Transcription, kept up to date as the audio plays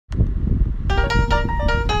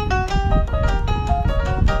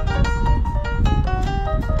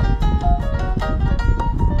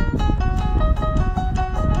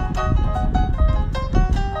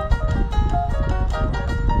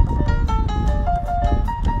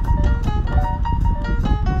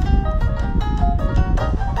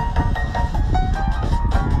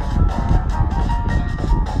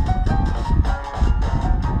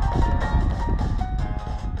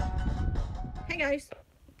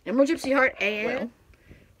Emerald Gypsy Heart, and well,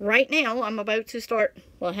 right now I'm about to start,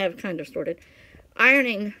 well, I have kind of started,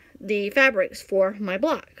 ironing the fabrics for my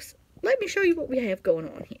blocks. Let me show you what we have going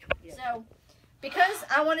on here. So, because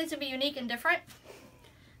I want it to be unique and different,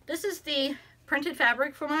 this is the printed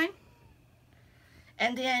fabric for mine.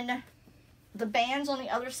 And then the bands on the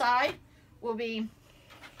other side will be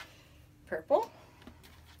purple,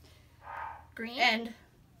 green, and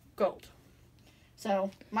gold.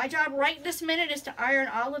 So my job right this minute is to iron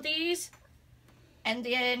all of these and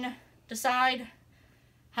then decide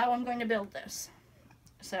how I'm going to build this.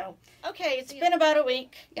 So, okay, it's been about a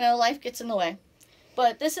week. You know, life gets in the way.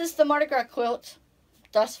 But this is the Mardi Gras quilt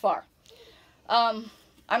thus far. I'm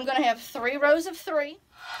going to have 3 rows of 3.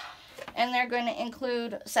 And they're going to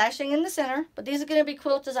include sashing in the center. But these are going to be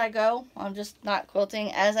quilted as I go. I'm just not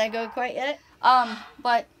quilting as I go quite yet.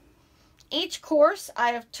 But each course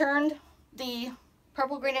I have turned the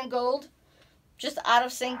purple, green, and gold just out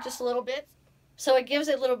of sync just a little bit. So it gives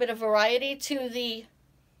a little bit of variety to the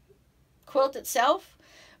quilt itself.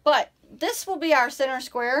 But this will be our center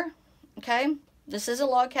square, okay? This is a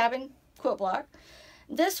log cabin quilt block.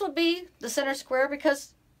 This will be the center square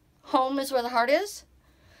because home is where the heart is.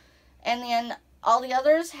 And then all the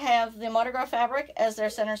others have the Mardi Gras fabric as their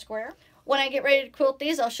center square. When I get ready to quilt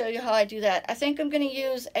these, I'll show you how I do that. I think I'm going to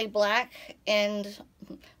use a black and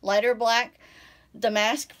lighter black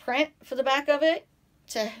damask print for the back of it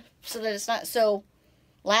so that it's not so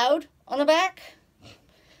loud on the back.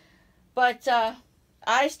 But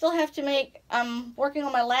I still have to make, I'm working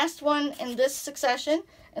on my last one in this succession,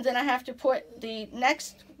 and then I have to put the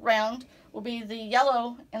next round will be the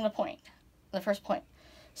yellow in the point, the first point.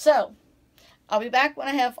 So I'll be back when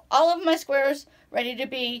I have all of my squares ready to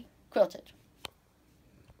be quilted.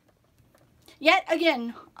 Yet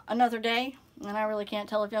again, another day, and I really can't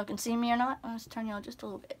tell if y'all can see me or not. I'll just turn y'all just a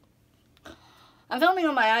little bit. I'm filming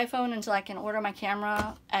on my iPhone until I can order my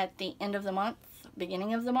camera at the end of the month,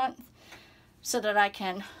 beginning of the month, so that I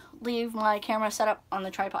can leave my camera set up on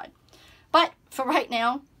the tripod. But for right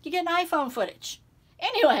now, you get an iPhone footage.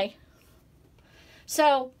 Anyway,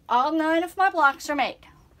 so all 9 of my blocks are made.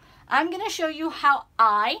 I'm going to show you how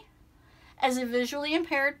I, as a visually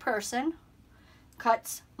impaired person,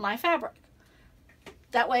 cuts my fabric.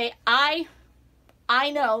 That way I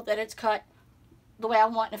know that it's cut the way I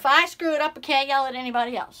want. If I screw it up, I can't yell at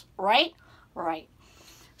anybody else. Right? Right.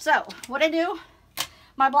 So, what I do,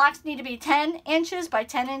 my blocks need to be 10 inches by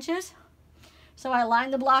 10 inches. So I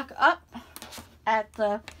line the block up at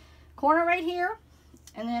the corner right here.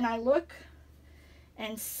 And then I look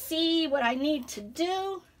and see what I need to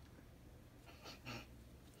do.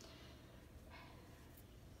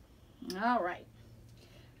 All right.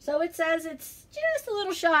 So it says it's just a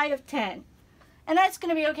little shy of 10. And that's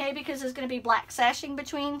going to be okay because there's going to be black sashing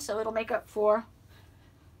between, so it'll make up for,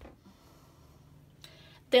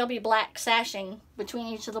 there'll be black sashing between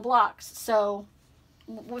each of the blocks. So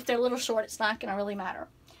if they're a little short, it's not going to really matter.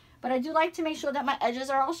 But I do like to make sure that my edges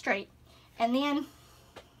are all straight. And then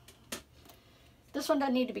this one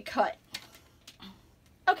doesn't need to be cut.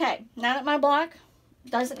 Okay, now that my block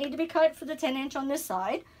doesn't need to be cut for the 10 inch on this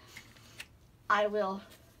side, I will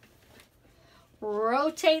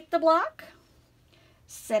rotate the block,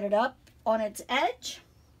 set it up on its edge,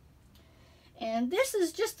 and this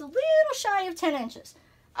is just a little shy of 10 inches.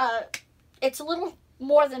 It's a little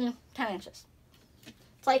more than 10 inches.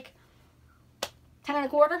 It's like 10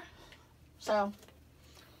 1/4. So,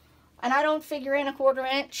 and I don't figure in 1/4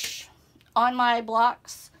 inch on my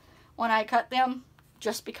blocks when I cut them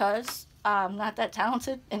just because I'm not that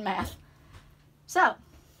talented in math. So,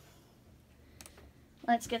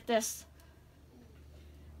 let's get this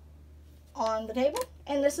on the table.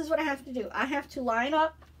 And this is what I have to do. I have to line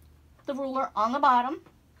up the ruler on the bottom.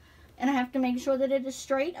 And I have to make sure that it is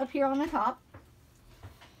straight up here on the top.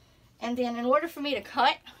 And then in order for me to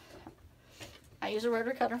cut, I use a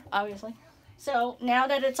rotary cutter, obviously. So now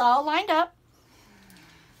that it's all lined up,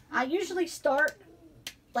 I usually start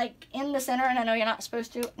like in the center, and I know you're not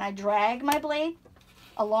supposed to, and I drag my blade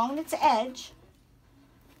along its edge,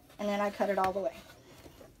 and then I cut it all the way.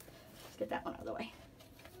 Let's get that one out of the way.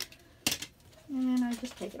 And I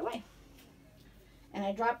just take it away. And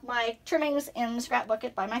I drop my trimmings in the scrap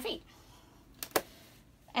bucket by my feet.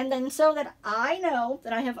 And then so that I know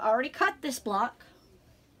that I have already cut this block,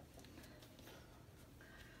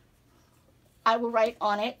 I will write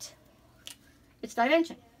on it its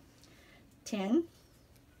dimension. 10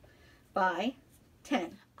 by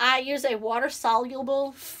 10. I use a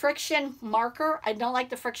water-soluble friction marker. I don't like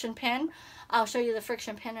the friction pen. I'll show you the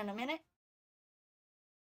friction pen in a minute.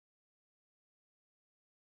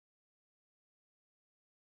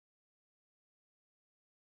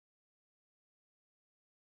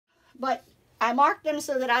 but I mark them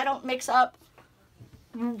so that I don't mix up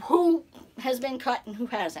who has been cut and who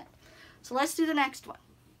hasn't. So let's do the next one.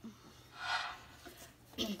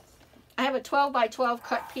 I have a 12 by 12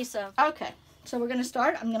 cut piece of, okay, so we're going to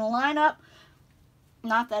start. I'm going to line up,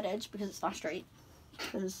 not that edge because it's not straight,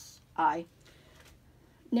 because I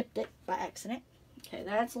nipped it by accident. Okay,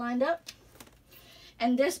 that's lined up.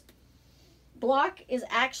 And this block is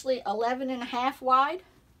actually 11.5 wide.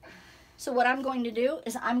 So what I'm going to do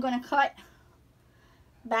is I'm going to cut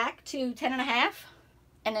back to 10.5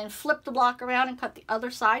 and then flip the block around and cut the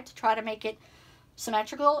other side to try to make it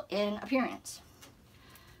symmetrical in appearance.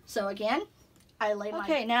 So again, I lay my...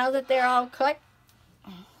 Okay, now that they're all cut,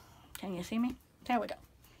 can you see me? There we go.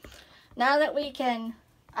 Now that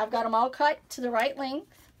I've got them all cut to the right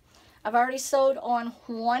length. I've already sewed on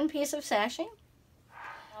one piece of sashing.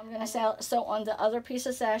 I'm going to sew on the other piece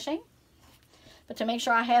of sashing. But to make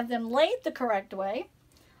sure I have them laid the correct way,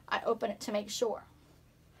 I open it to make sure.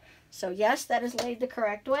 So yes, that is laid the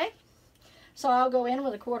correct way. So I'll go in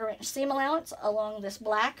with a 1/4 inch seam allowance along this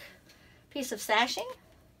black piece of sashing.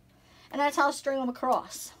 And that's how I'll string them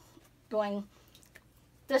across, going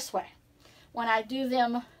this way. When I do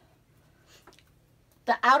them,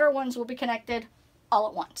 the outer ones will be connected all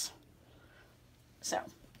at once. So,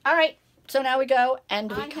 all right. So now we go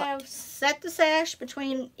and I have set the sash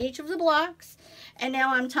between each of the blocks, and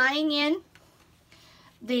now I'm tying in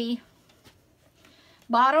the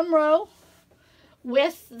bottom row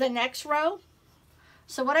with the next row.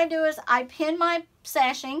 So what I do is I pin my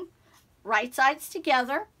sashing right sides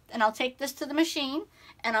together, and I'll take this to the machine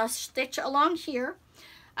and I'll stitch along here.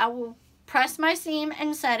 I will press my seam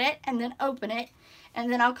and set it and then open it, and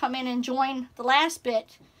then I'll come in and join the last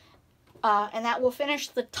bit, and that will finish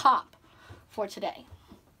the top for today.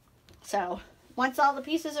 So once all the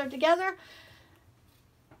pieces are together,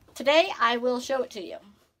 today I will show it to you.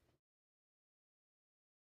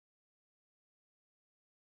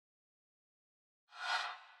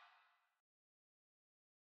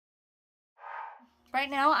 Right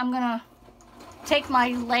now I'm gonna take my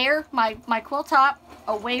layer, my quilt top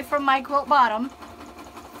away from my quilt bottom,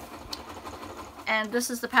 and this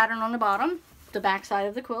is the pattern on the bottom, the back side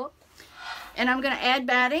of the quilt, and I'm gonna add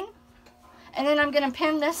batting. And then I'm going to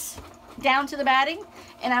pin this down to the batting,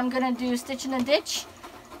 and I'm going to do stitch in a ditch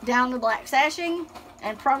down the black sashing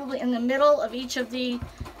and probably in the middle of each of the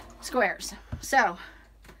squares. So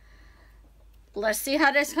let's see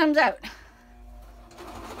how this comes out.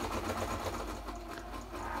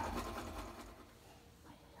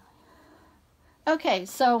 Okay,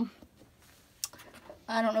 so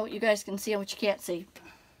I don't know what you guys can see and what you can't see.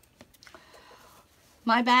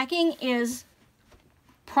 My backing is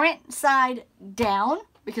print side down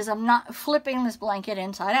because I'm not flipping this blanket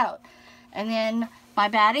inside out. And then my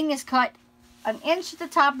batting is cut 1 inch at the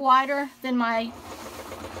top wider than my,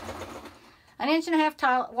 1.5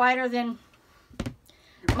 inches wider than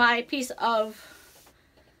my piece of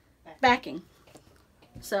backing.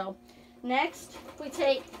 So next we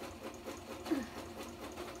take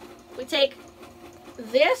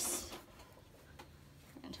this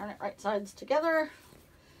and turn it right sides together,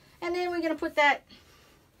 and then we're going to put that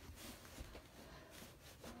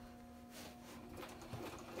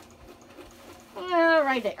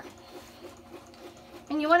right there.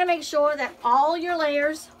 And you want to make sure that all your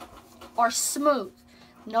layers are smooth.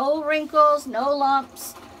 No wrinkles, no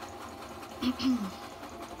lumps.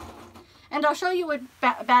 And I'll show you what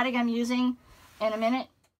batting I'm using in a minute.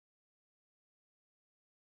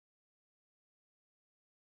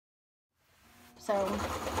 So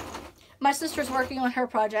my sister's working on her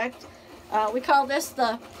project. We call this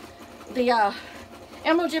the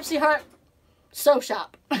Emerald Gypsy Heart Sew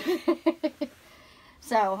Shop.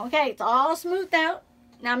 So, okay, it's all smoothed out.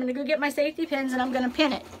 Now I'm going to go get my safety pins and I'm going to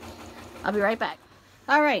pin it. I'll be right back.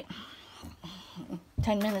 All right.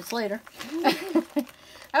 10 minutes later.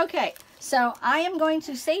 Okay, so I am going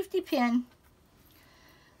to safety pin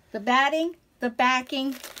the batting, the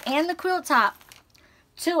backing, and the quilt top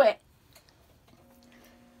to it.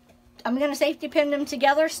 I'm going to safety pin them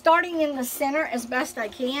together, starting in the center as best I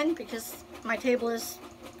can because my table is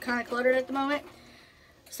kind of cluttered at the moment.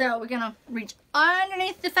 So we're going to reach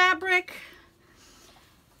underneath the fabric.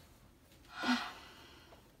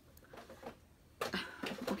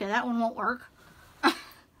 Okay, that one won't work.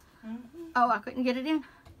 Oh, I couldn't get it in.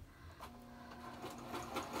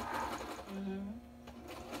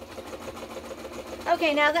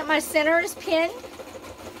 Okay, now that my center is pinned,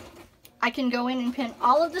 I can go in and pin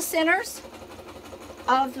all of the centers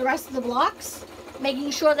of the rest of the blocks,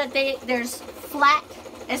 making sure that they're as flat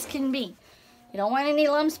as can be. You don't want any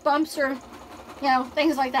lumps, bumps, or, you know,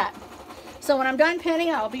 things like that. So So when I'm done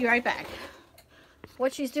pinning, I'll be right back.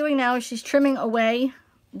 What she's doing now is she's trimming away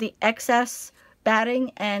the excess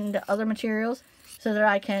batting and other materials so that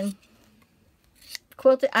I can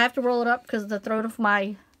quilt it. I have to roll it up because the throat of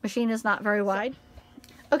my machine is not very wide.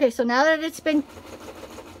 Okay, so now that it's been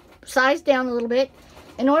sized down a little bit,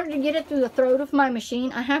 in order to get it through the throat of my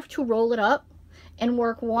machine, I have to roll it up and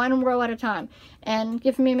work one row at a time. And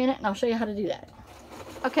give me a minute and I'll show you how to do that.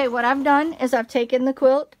 Okay, what I've done is I've taken the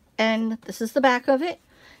quilt, and this is the back of it,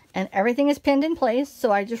 and everything is pinned in place,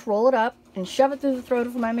 so I just roll it up and shove it through the throat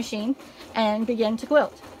of my machine and begin to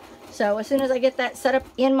quilt. So as soon as I get that set up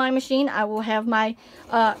in my machine, I will have my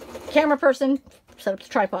camera person set up the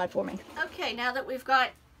tripod for me. Okay, now that we've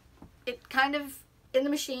got it kind of in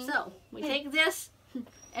the machine, so we take this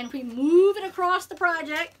and we move it across the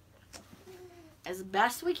project as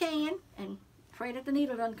best we can, and pray that the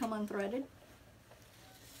needle doesn't come unthreaded.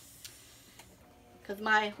 Because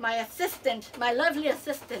my assistant, my lovely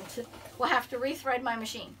assistant, will have to rethread my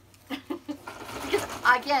machine. Because,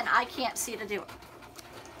 again, I can't see to do it.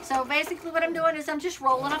 So basically what I'm doing is I'm just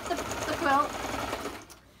rolling up the quilt,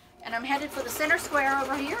 and I'm headed for the center square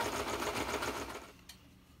over here.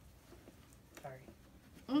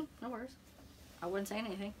 Sorry. No worries. I wouldn't say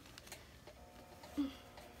anything.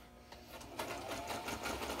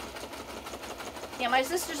 Yeah, my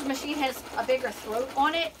sister's machine has a bigger throat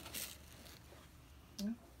on it.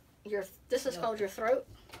 This is called your throat,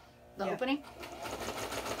 the opening.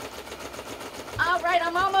 All right,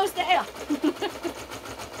 I'm almost there.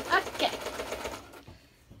 Okay.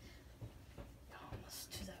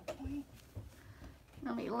 Almost to that point.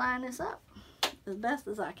 Let me line this up as best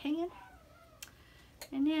as I can.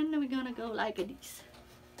 And then we're gonna go like this.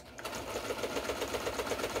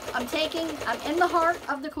 I'm in the heart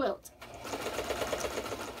of the quilt.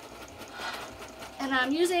 And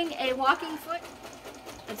I'm using a walking foot.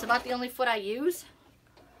 It's about the only foot I use.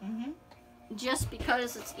 Just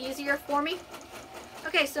because it's easier for me.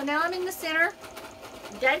 Okay, so now I'm in the center,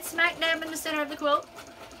 dead smack dab in the center of the quilt,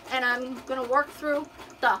 and I'm going to work through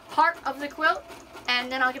the heart of the quilt, and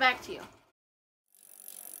then I'll get back to you.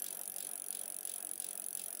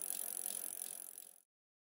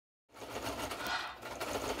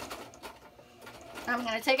 I'm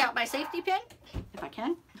going to take out my safety pin, if I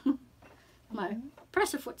can. My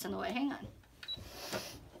presser foot's in the way, hang on.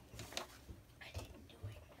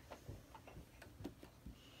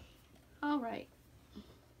 All right.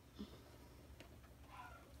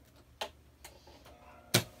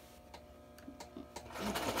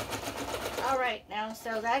 All right, now,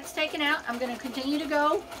 so that's taken out. I'm going to continue to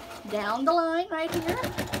go down the line right here.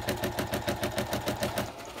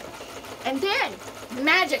 And then,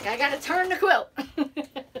 magic, I got to turn the quilt.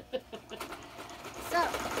 So,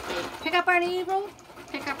 pick up our needle,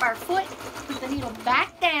 pick up our foot, put the needle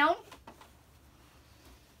back down.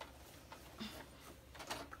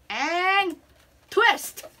 And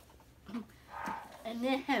twist. And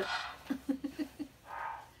then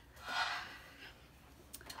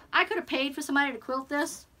I could have paid for somebody to quilt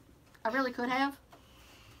this. I really could have.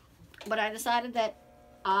 But I decided that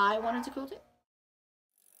I wanted to quilt it.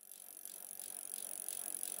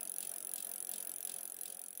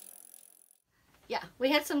 Yeah,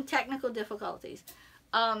 we had some technical difficulties.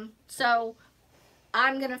 So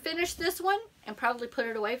I'm going to finish this one and probably put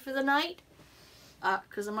it away for the night.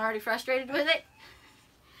 Because I'm already frustrated with it,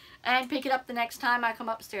 and pick it up the next time I come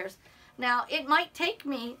upstairs. Now, it might take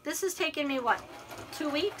me, this has taken me, what, 2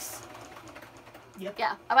 weeks? Yep.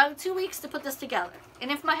 Yeah, about 2 weeks to put this together.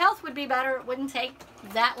 And if my health would be better, it wouldn't take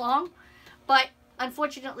that long, but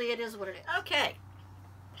unfortunately, it is what it is. Okay,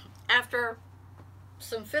 after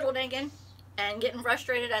some fiddle dinking and getting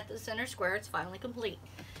frustrated at the center square, it's finally complete.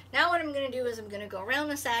 Now what I'm going to do is I'm going to go around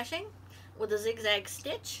the sashing with a zigzag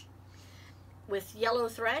stitch, with yellow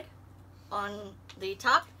thread on the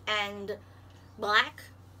top and black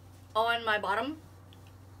on my bottom.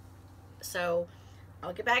 So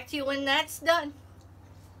I'll get back to you when that's done.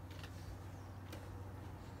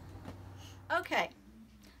 Okay,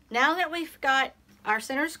 now that we've got our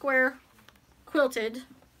center square quilted,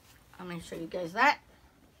 I'm going to show you guys that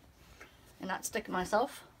and not stick it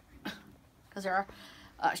myself because there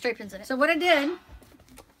are straight pins in it. So what I did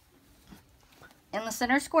in the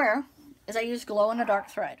center square is I used glow-in-the-dark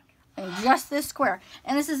thread. And just this square.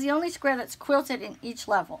 And this is the only square that's quilted in each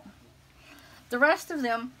level. The rest of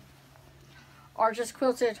them are just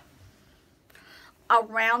quilted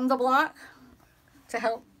around the block to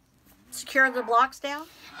help secure the blocks down.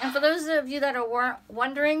 And for those of you that are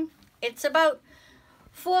wondering, it's about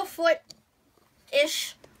 4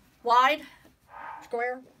 foot-ish wide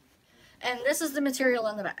square. And this is the material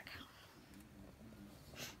in the back.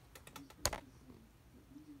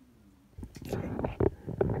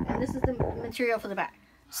 the material for the back.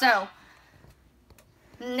 So,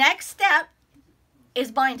 next step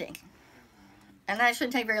is binding. And that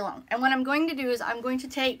shouldn't take very long. And what I'm going to do is I'm going to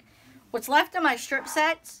take what's left of my strip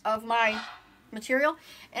sets of my material,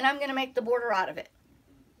 and I'm going to make the border out of it.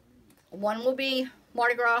 One will be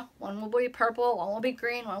Mardi Gras, one will be purple, one will be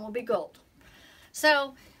green, one will be gold.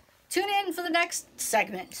 So, tune in for the next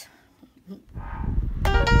segment.